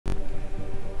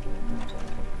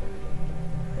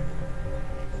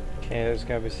Okay, there's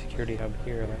gotta be a security hub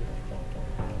here then.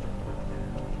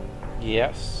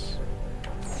 Yes.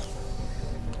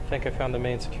 I think I found the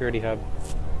main security hub.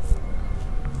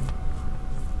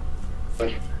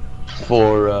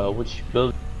 For which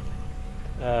building?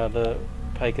 The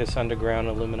Picus underground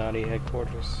Illuminati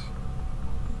headquarters.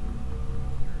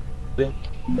 Cool.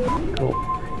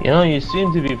 You know, you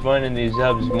seem to be finding these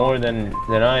hubs more than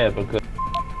I have, because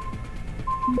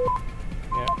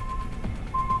Yeah.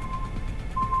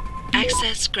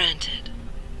 Access granted.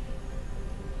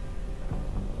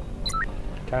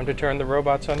 Time to turn the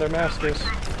robots on their masters.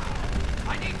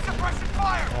 I need suppression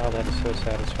fire! Oh, that is so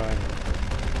satisfying.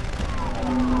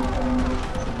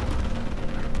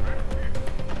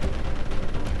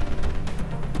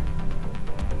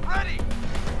 Ready!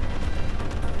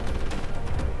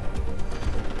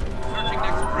 Searching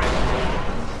next bridge.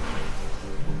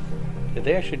 Did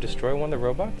they actually destroy one of the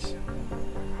robots?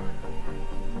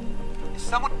 Is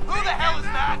someone... Who the hell is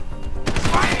that?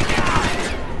 Fighting guy!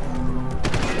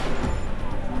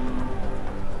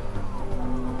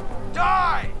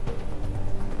 Die!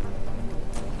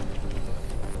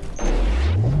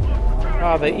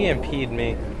 Oh, they EMP'd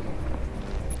me.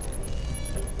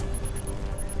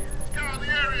 Get out of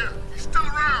the area! He's still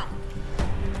around!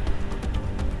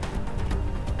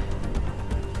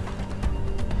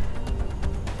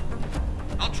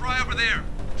 I'll try over there.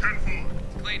 10-4.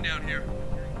 It's clean down here.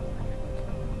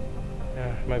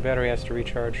 My battery has to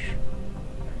recharge.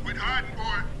 Quit hiding,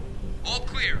 boy. All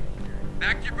clear.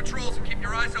 Back to your patrols and keep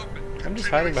your eyes open. I'm just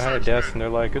hiding behind a desk and they're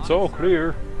like, it's all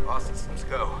clear. Lost systems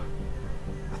go.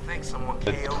 I think someone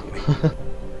KO'd me.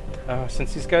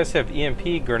 Since these guys have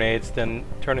EMP grenades, then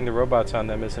turning the robots on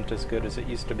them isn't as good as it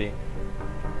used to be.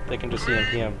 They can just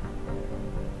EMP them.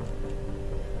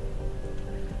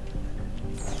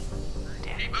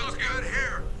 Keep those good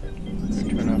here.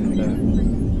 Turn off the...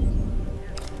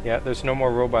 Yeah, there's no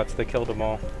more robots. They killed them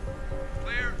all.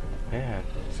 Clear. Man,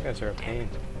 these guys are a pain.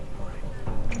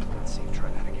 Let's see,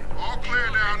 try that again. All clear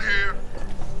down here.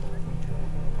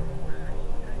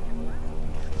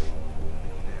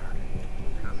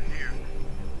 I'm here.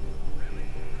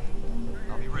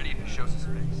 I'll be ready if he shows his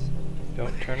face.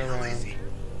 Don't turn around.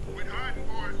 Quit hiding,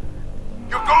 boy.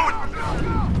 You're going!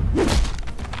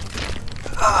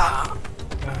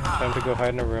 Time to go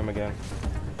hide in a room again.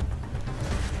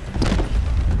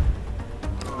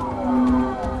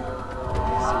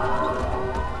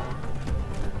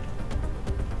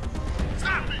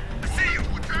 Stop me! I see you!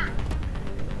 Attack!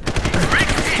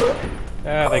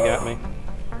 Ah, they got me.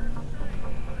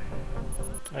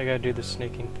 I gotta do the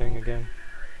sneaking thing again.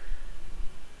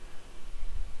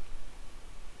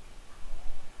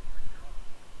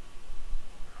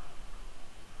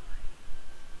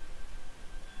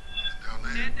 Down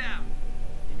there. Stand down.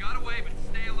 You got away, but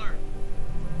stay alert.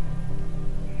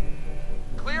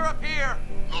 Clear up here.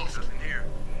 Lost in here.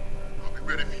 I'll be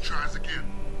ready if he tries again.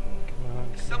 Come on.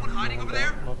 Is someone hiding over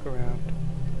there? Look around.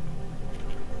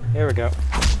 There we go.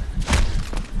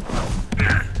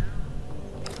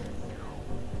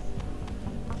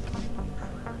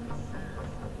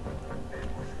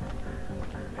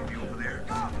 Maybe over there.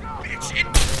 Bitch, it. Get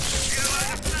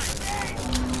out of sight.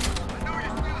 I know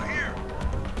you're still here.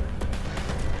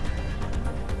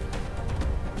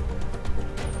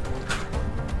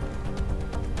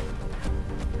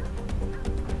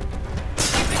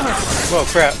 Whoa,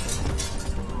 crap.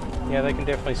 Yeah, they can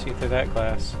definitely see through that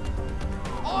glass.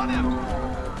 On him.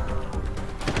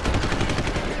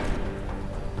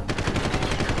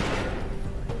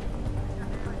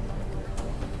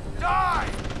 Die.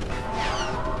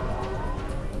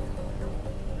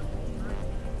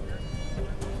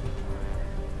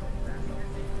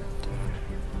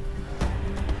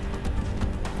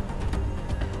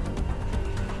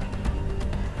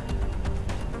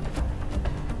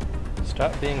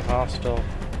 Stop being hostile.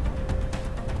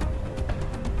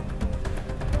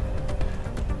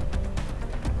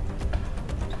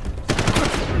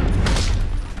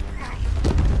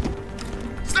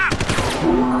 Stop!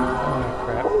 Oh,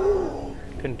 crap.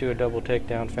 Couldn't do a double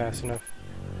takedown fast enough.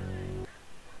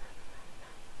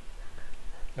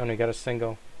 Only got a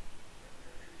single.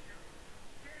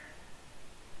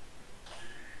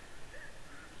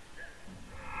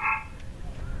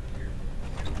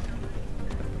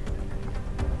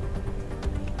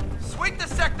 Sweep the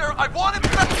sector. I want him.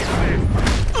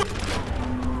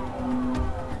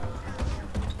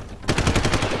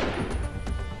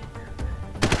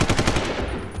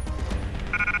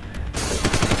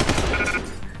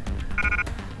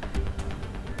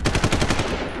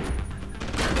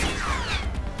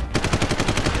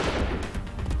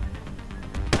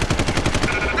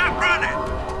 Stop running!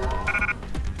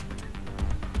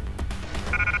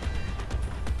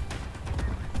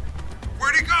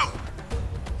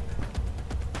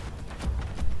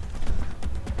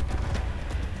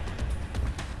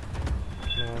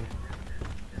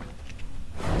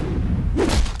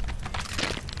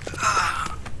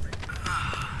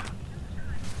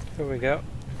 we go.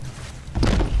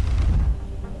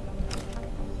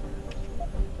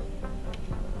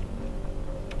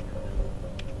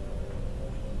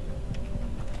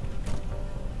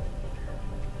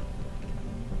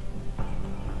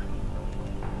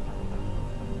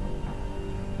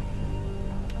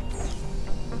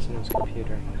 What's in this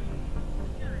computer?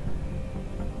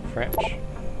 French.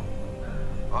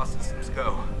 All systems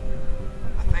go.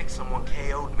 I think someone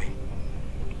KO'd me.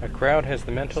 A crowd has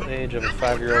the mental age of a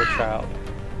 5-year-old child.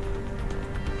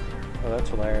 Oh, that's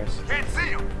hilarious. Can't see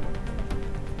him.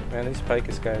 Man, these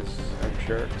Picus guys are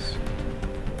jerks.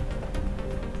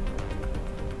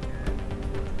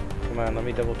 Come on, let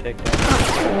me double take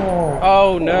that.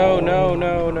 Oh, no, no,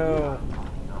 no, no.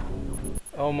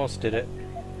 Almost did it.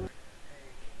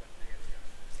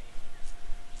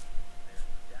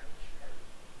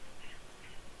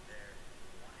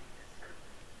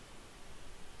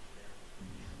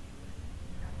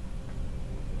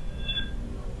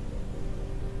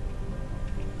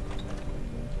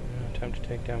 Time to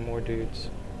take down more dudes.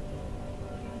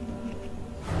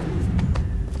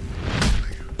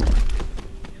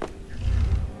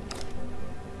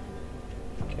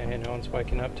 Okay, no one's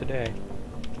waking up today.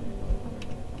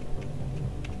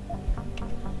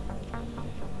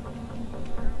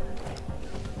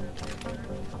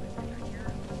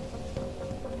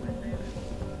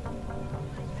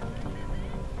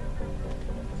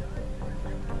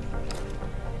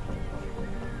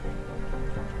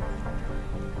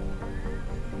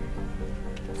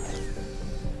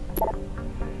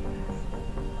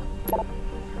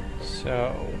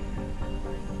 So,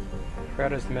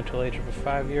 crowd has the mental age of a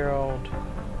 5-year-old.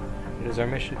 It is our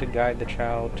mission to guide the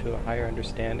child to a higher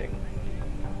understanding.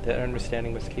 That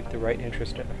understanding must keep the right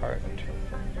interest at heart.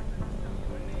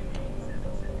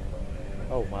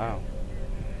 Oh wow.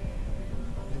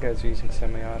 These guys are using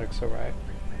semiotics alright.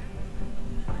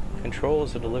 Control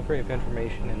is the delivery of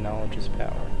information and knowledge is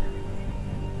power.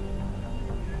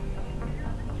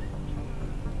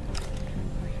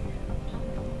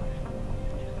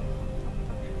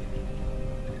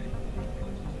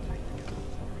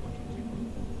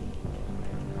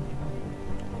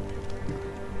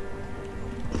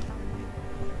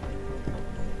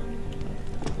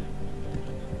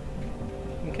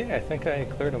 Okay, I think I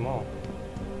cleared them all.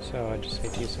 So I just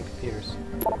need to use some computers.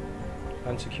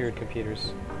 Unsecured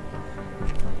computers.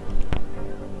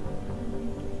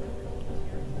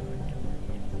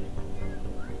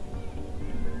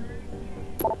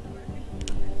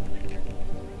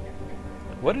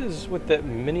 What is with that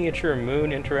miniature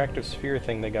moon interactive sphere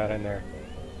thing they got in there?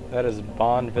 That is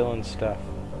Bond villain stuff.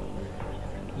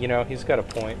 You know, he's got a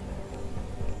point.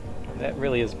 That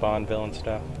really is Bond villain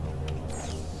stuff.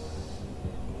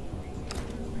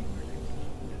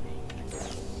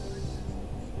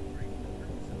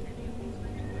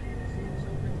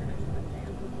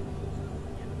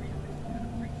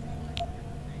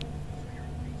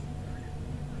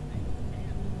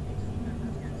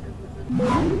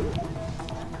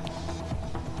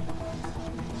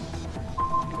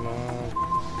 Come on.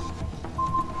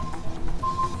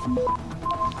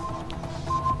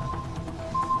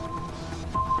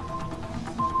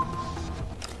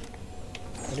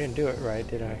 I didn't do it right,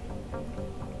 did I?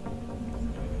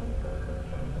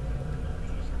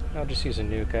 I'll just use a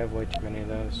nuke. I have way too many of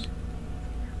those.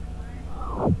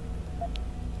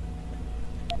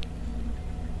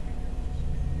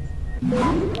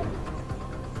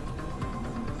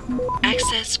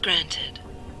 Access granted.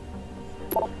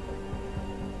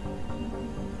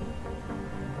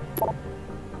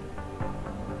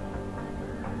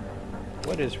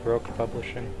 What is Rogue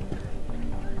Publishing?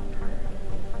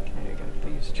 Okay, I got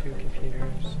these two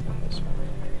computers and this one.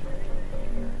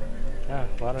 Ah,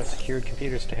 a lot of secured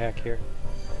computers to hack here.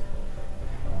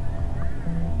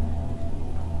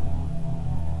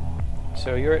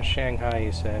 So you're at Shanghai,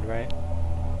 you said, right?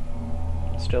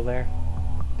 Still there?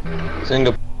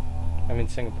 Singapore. I'm in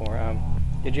Singapore.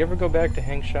 Did you ever go back to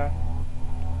Hengsha?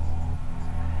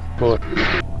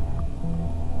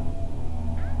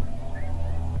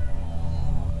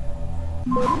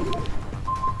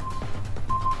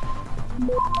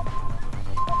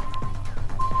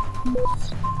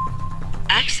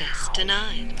 Access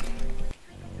denied.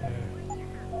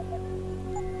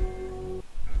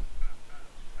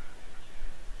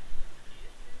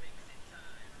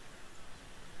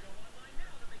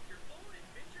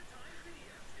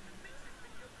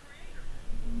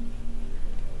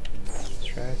 Let's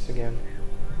try this again.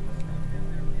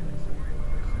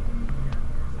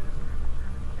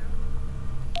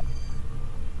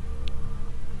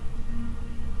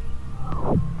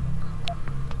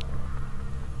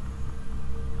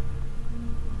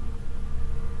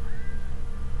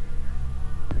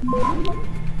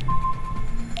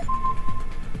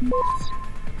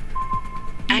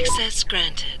 Access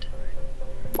granted.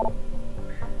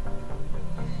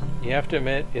 You have to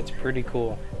admit, it's pretty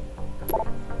cool.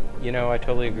 You know, I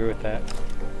totally agree with that.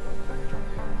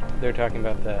 They're talking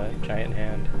about the giant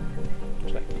hand.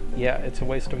 It's like, yeah, it's a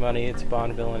waste of money, it's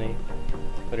Bond villainy,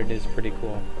 but it is pretty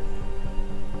cool.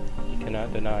 You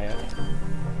cannot deny it.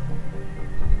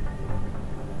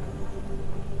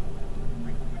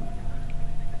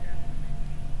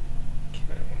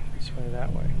 Okay, this way,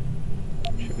 that way.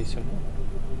 Should be simple.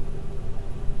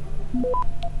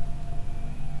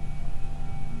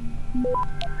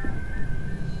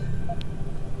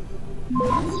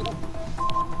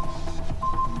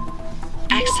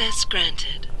 Access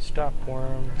granted. Stop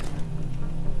worm.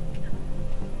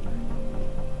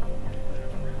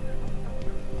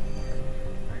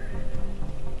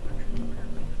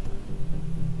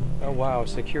 Oh wow,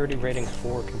 security rating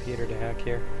 4 computer to hack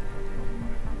here.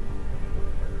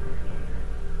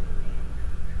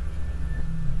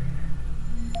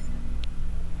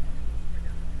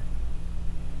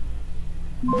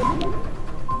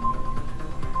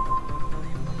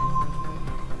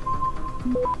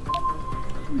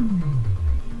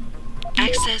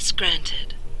 Access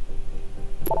granted.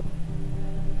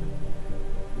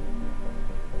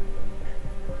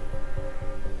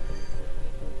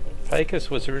 Picus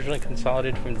was originally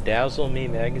consolidated from Dazzle Me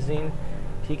magazine,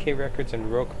 TK Records,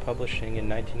 and Roque Publishing in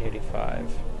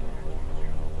 1985.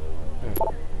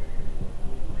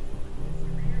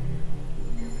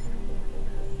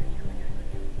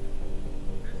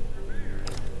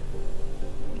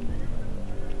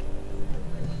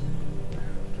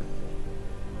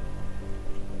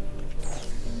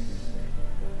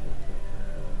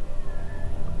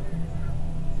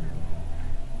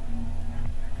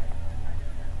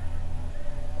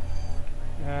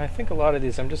 I think a lot of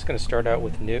these I'm just going to start out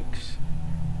with nukes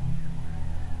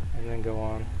and then go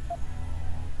on.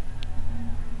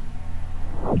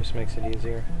 Just makes it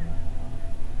easier.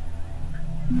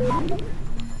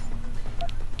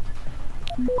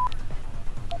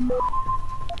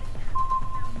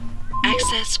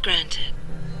 Access granted.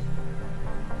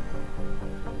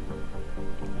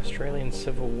 Australian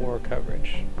Civil War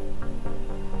coverage.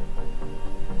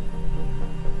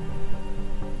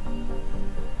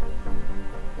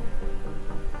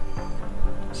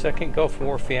 Second Gulf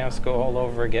War fiasco all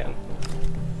over again.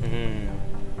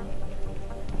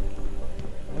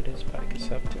 What is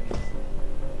Picus up to?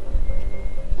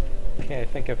 Okay, I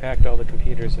think I've hacked all the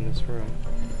computers in this room.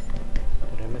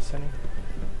 Did I miss any?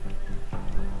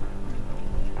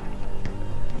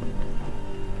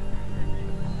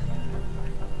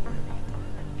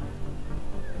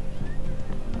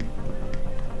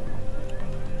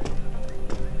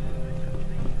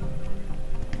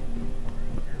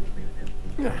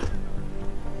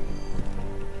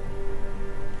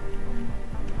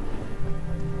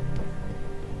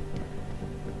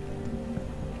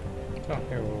 Oh,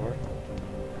 here we were.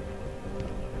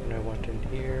 And I went in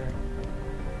here.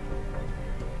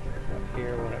 Up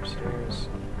here, went upstairs.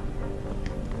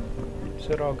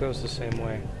 So it all goes the same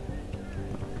way.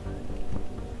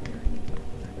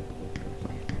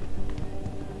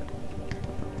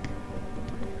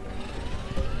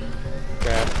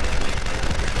 Grab.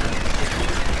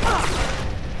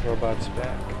 Robot's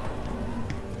back.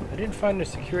 I didn't find a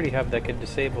security hub that could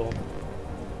disable.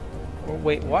 Oh,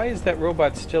 wait, why is that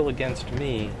robot still against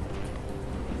me?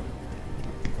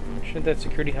 Shouldn't that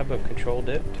security hub have controlled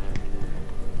it?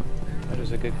 That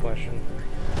is a good question.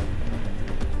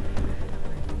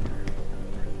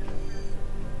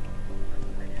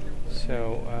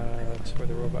 So, that's where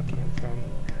the robot came from.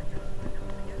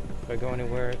 If I go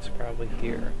anywhere, it's probably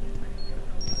here.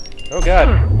 Oh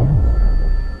god!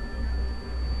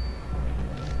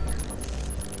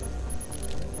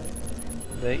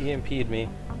 They EMP'd me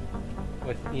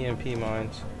with EMP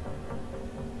mines.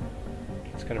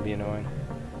 It's gonna be annoying.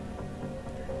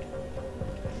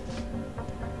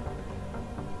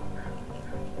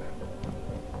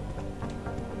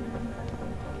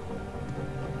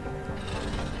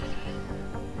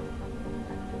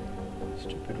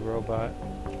 Stupid robot.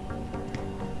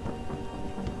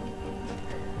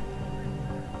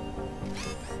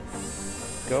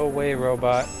 Go away,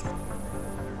 robot.